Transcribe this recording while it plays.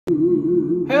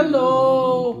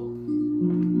Hello,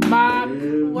 Mac.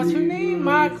 What's your name?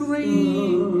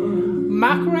 Macray.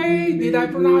 Macray. Did I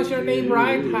pronounce your name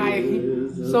right? Hi.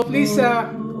 So please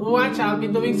watch. I'll be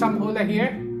doing some hula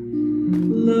here.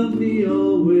 Love me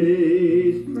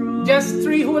always. Just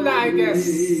 3 hula, I guess.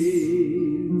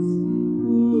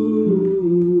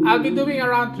 I'll be doing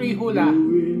around 3 hula.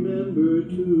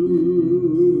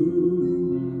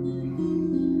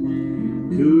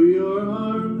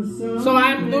 So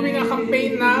I'm doing a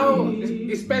campaign now,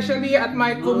 especially at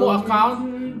my Kumu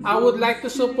account. I would like to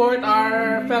support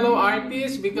our fellow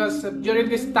artists because during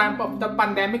this time of the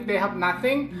pandemic, they have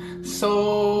nothing.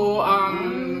 So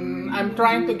I'm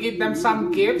trying to give them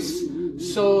some gifts.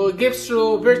 So gifts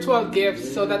through virtual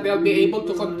gifts so that they'll be able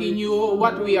to continue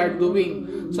what we are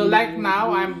doing. So like now,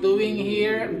 I'm doing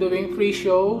free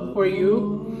show for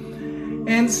you.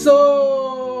 And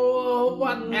so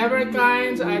whatever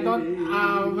kinds, I don't,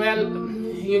 well,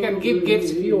 you can give gifts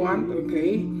if you want,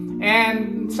 okay?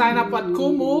 And sign up at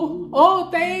Kumu. Oh,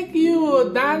 thank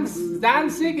you.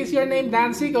 Danzig is your name,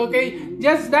 Danzig, okay?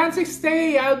 Just Danzig,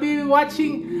 stay. I'll be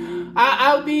watching,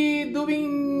 I'll be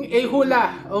doing a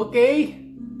hula, okay?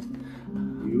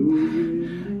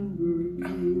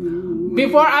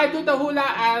 Before I do the hula,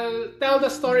 I'll tell the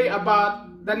story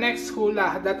about the next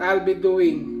hula that I'll be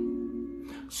doing.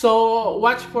 So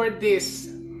watch for this.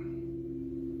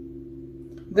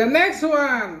 The next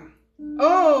one.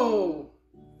 Oh,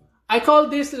 I call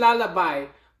this lullaby.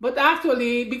 But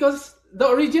actually, because the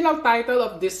original title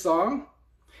of this song,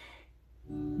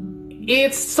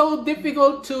 it's so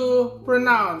difficult to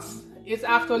pronounce. It's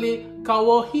actually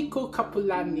Kawohiko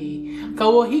Kapulani.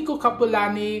 Kawohiko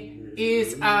Kapulani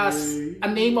is a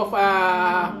name of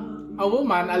a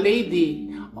woman, a lady.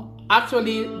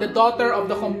 Actually, the daughter of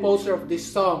the composer of this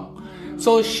song.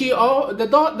 So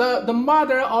the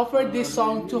mother offered this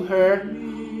song to her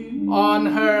on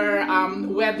her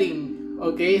wedding.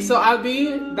 Okay, so I'll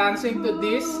be dancing to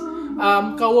this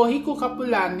Kawohiko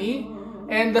Kapulani,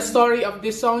 and the story of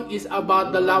this song is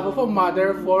about the love of a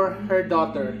mother for her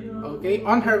daughter. Okay,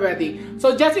 on her wedding.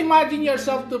 So just imagine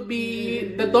yourself to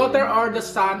be the daughter or the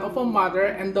son of a mother,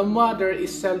 and the mother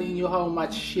is telling you how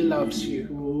much she loves you.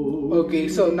 Okay,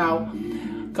 so now,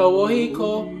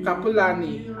 Kawohiko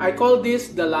Kapulani. I call this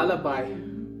the lullaby.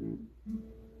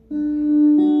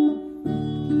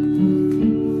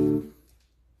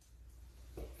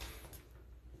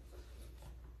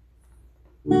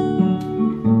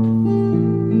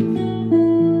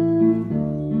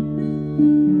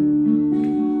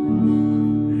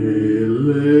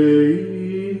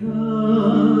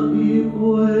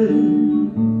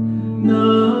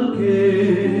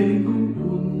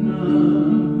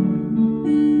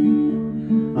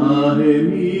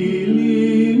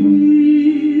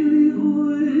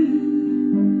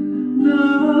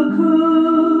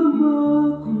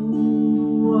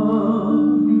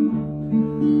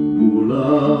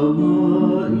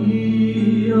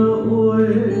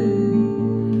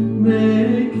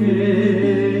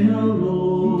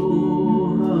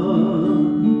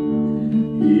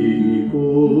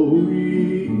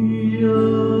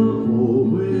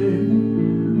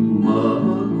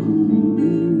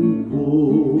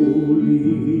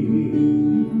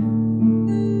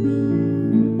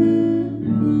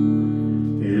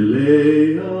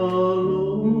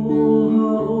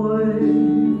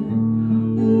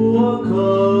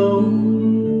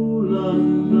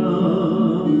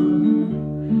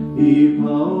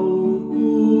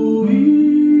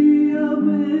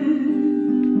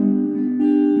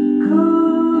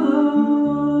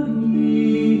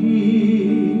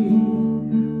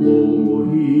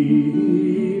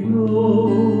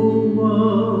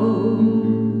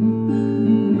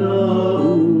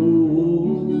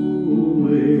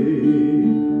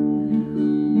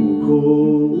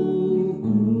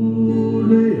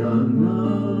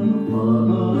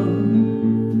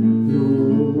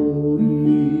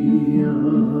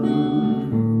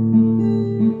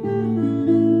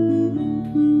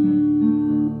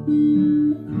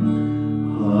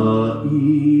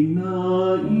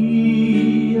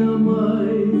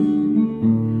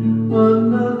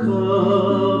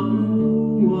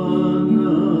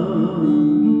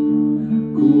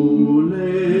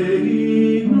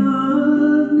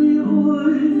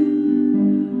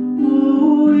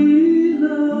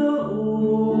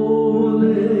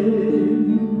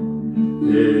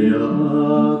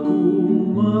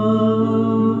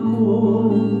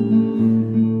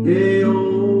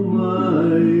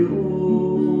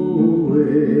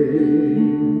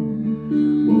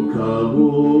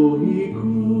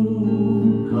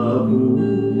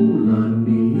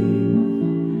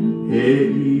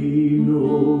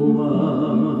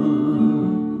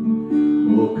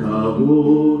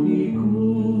 Kawohiku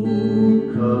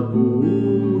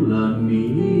kapulani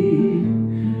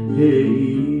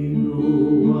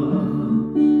heinoa.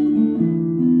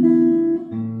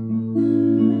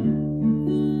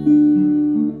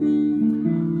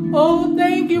 Oh,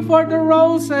 thank you for the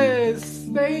roses.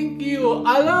 Thank you.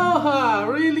 Aloha.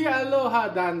 Really aloha,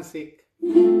 Danzig.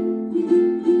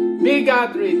 Big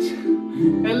Outreach.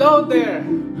 Hello there.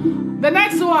 The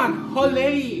next one,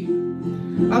 Holei.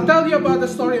 I'll tell you about the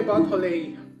story about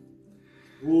Holei.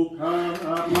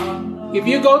 If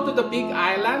you go to the Big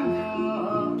Island,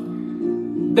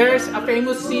 there's a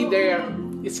famous sea there.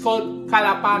 It's called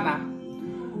Kalapana.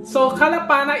 So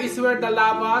Kalapana is where the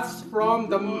lavas from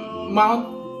the Mount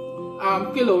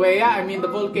Kilauea, I mean the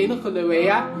volcano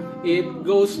Kilauea, it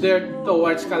goes there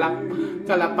towards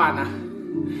Kalapana.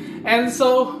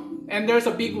 And there's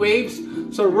a big waves,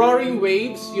 so roaring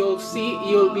waves you'll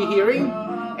be hearing.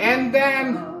 And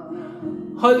then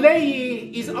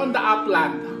Holei is on the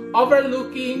upland,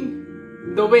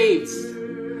 overlooking the waves.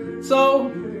 So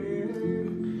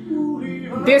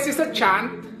this is a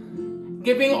chant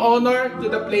giving honor to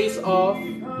the place of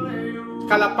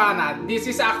Kalapana. This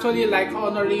is actually like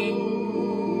honoring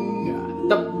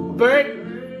the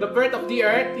birth of the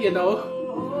earth, you know,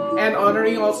 and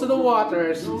honoring also the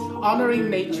waters,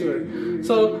 honoring nature.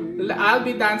 So I'll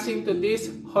be dancing to this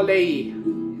Holei.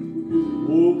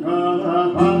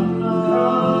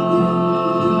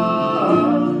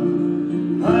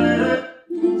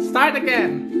 Start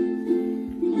again.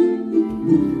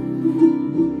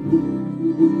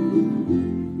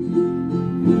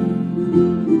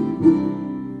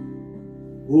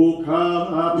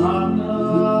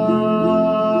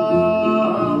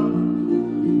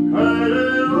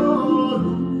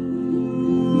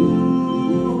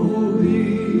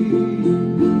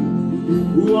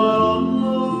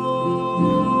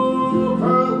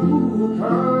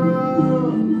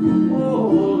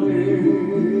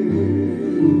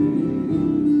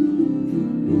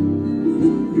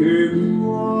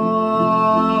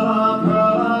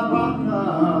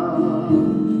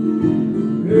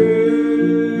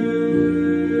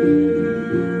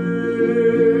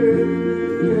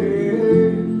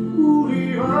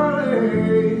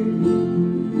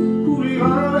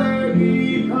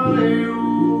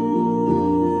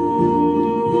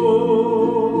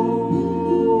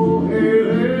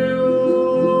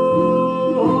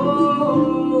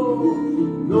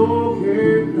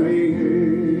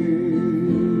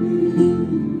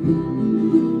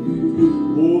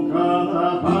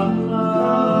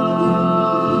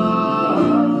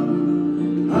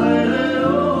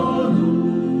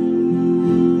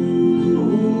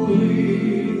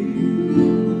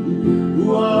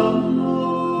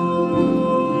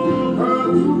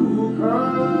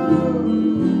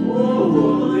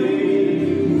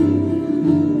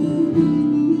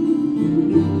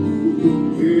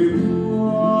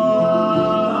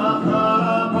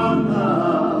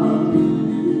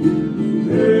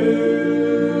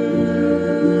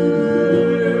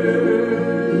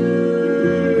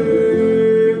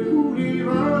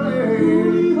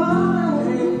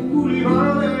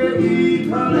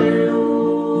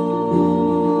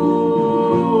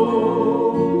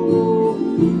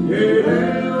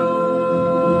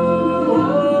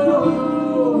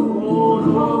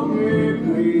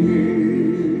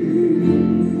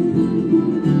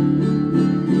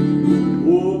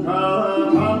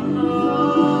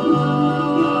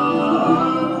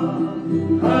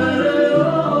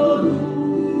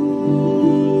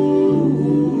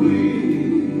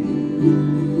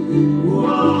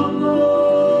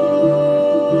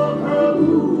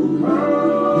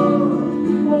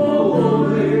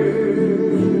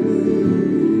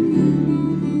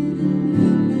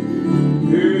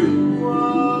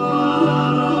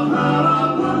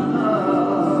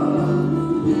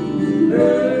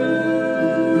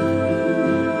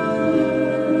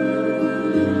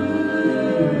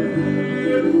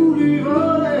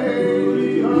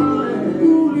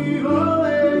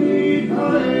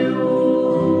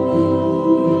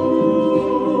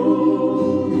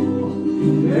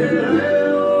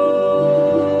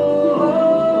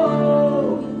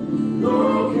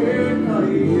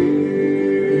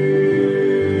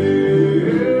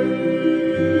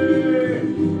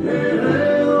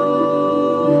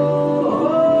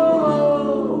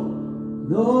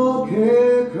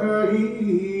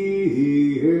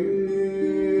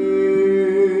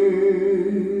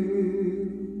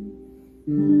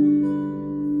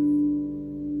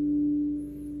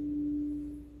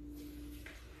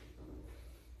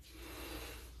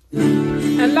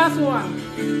 And last one.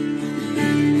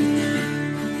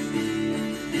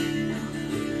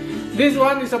 This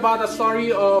one is about a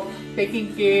story of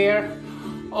taking care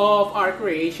of our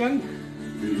creation,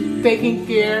 taking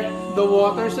care the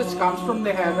waters that comes from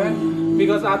the heaven,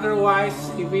 because otherwise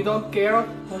if we don't care of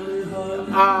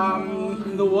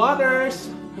the waters,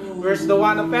 where's the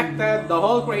one affected? The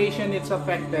whole creation is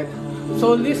affected.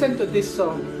 So listen to this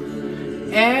song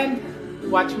and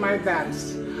watch my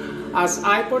dance as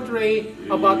I portray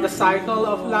about the cycle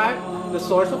of life, the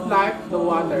source of life, the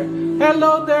water.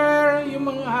 Hello there,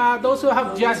 those who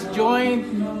have just joined.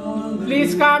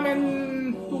 Please come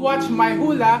and watch my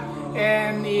hula,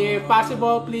 and if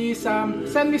possible, please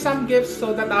send me some gifts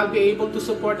so that I'll be able to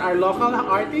support our local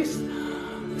artists.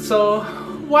 So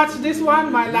watch this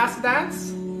one, my last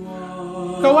dance,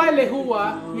 Kawai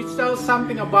Lehua, which tells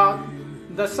something about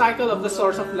the cycle of the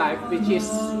source of life, which is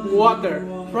water.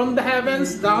 From the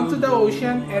heavens down to the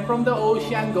ocean, and from the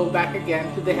ocean go back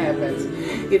again to the heavens.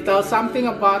 It tells something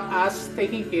about us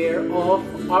taking care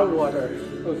of our water.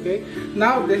 Okay,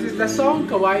 now this is the song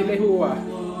Kawai Lehua.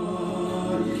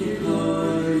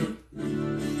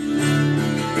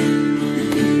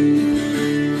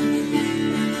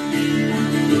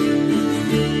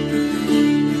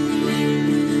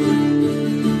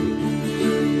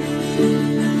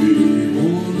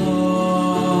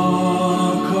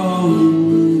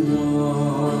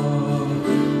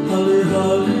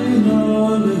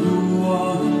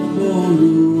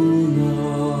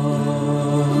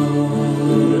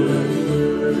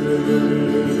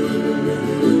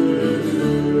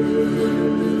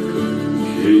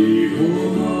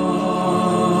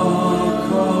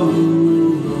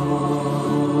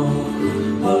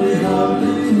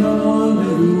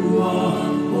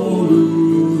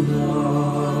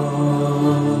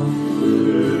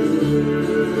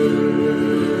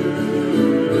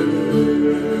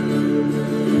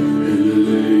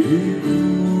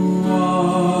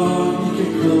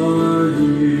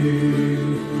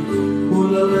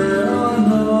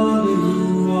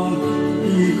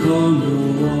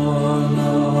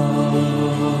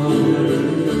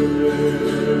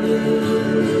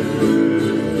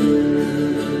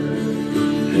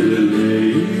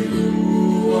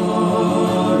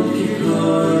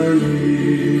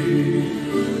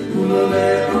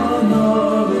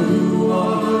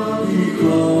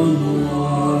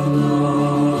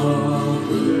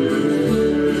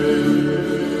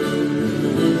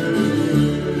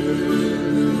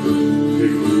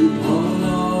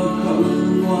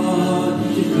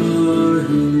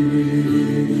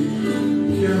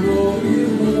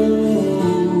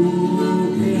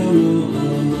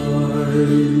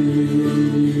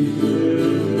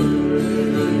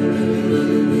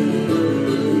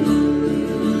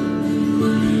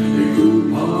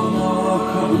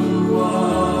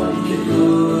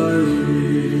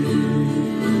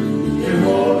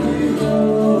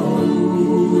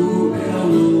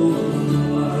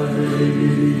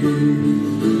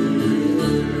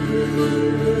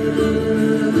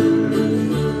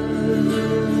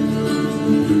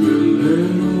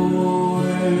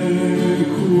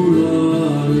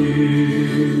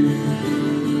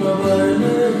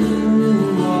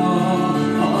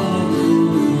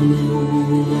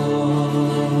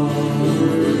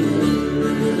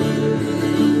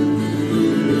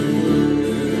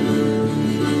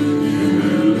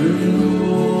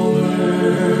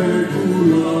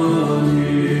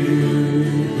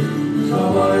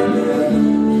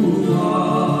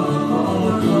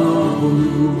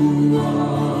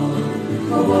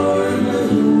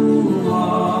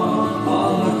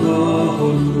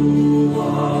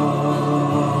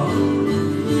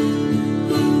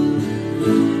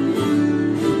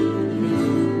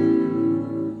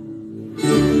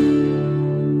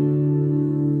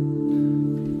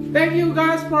 Thank you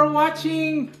guys for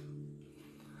watching.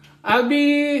 I'll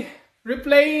be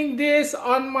replaying this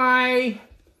on my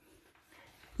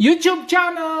YouTube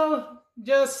channel.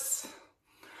 Just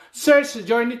search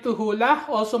Journey to Hula.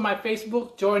 Also my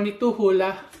Facebook, Journey to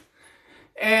Hula.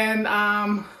 And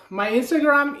my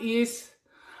Instagram is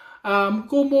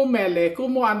Kumu_Mele.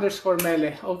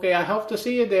 Okay, I hope to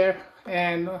see you there.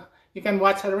 And you can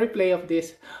watch a replay of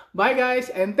this. Bye guys,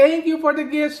 and thank you for the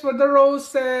gifts, for the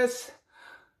roses.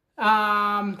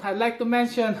 I'd like to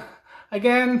mention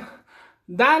again,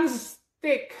 Dance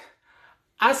Stick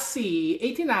Asi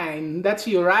 89. That's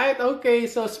you, right? Okay,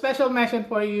 so special mention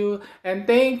for you, and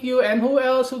thank you. And who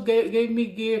else who gave me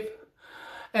gift?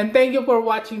 And thank you for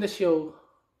watching the show.